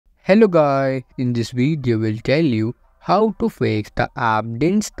Hello guys, in this video we'll tell you how to fix the app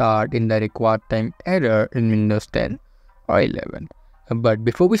didn't start in the required time error in Windows 10 or 11. But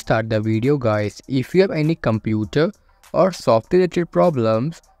before we start the video guys, if you have any computer or software related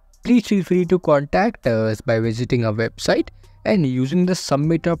problems, please feel free to contact us by visiting our website and using the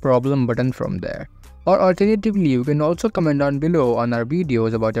submit a problem button from there. Or alternatively, you can also comment down below on our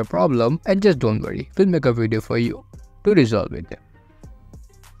videos about your problem and just don't worry, we'll make a video for you to resolve it.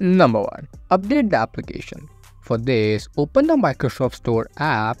 Number 1. Update the application. For this, open the Microsoft Store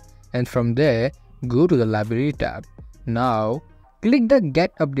app and from there, go to the Library tab. Now, click the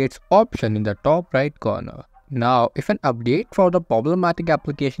Get Updates option in the top right corner. Now, if an update for the problematic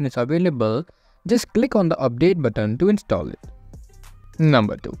application is available, just click on the Update button to install it.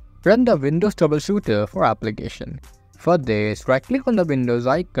 Number 2. Run the Windows Troubleshooter for application. For this, right-click on the Windows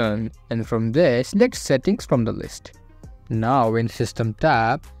icon and from there, select Settings from the list. Now in System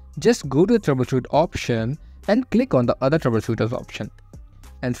tab, just go to the Troubleshoot option and click on the Other Troubleshooters option.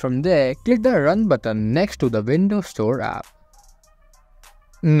 And from there, click the Run button next to the Windows Store app.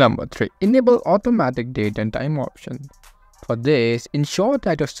 Number 3. Enable Automatic Date and Time option. For this, ensure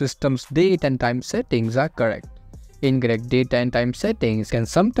that your system's date and time settings are correct. Incorrect date and time settings can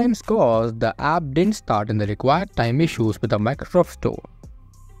sometimes cause the app didn't start in the required time issues with the Microsoft Store.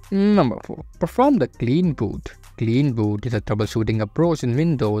 Number 4. Perform the clean boot. Clean boot is a troubleshooting approach in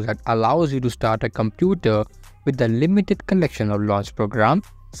Windows that allows you to start a computer with a limited collection of launch program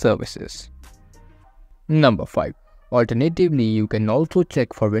services. Number 5. Alternatively, you can also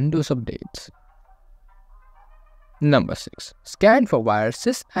check for Windows updates. Number 6. Scan for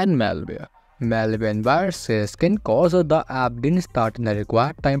viruses and malware. Malware and viruses can cause the app didn't start in the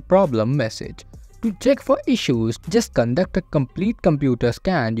required time problem message. To check for issues, just conduct a complete computer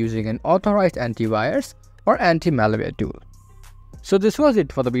scan using an authorized antivirus or anti-malware tool. So this was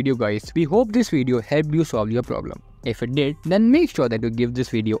it for the video guys. We hope this video helped you solve your problem. If it did, then make sure that you give this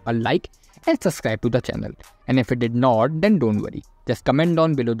video a like and subscribe to the channel. And if it did not, then don't worry. Just comment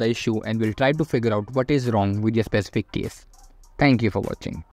down below the issue and we'll try to figure out what is wrong with your specific case. Thank you for watching.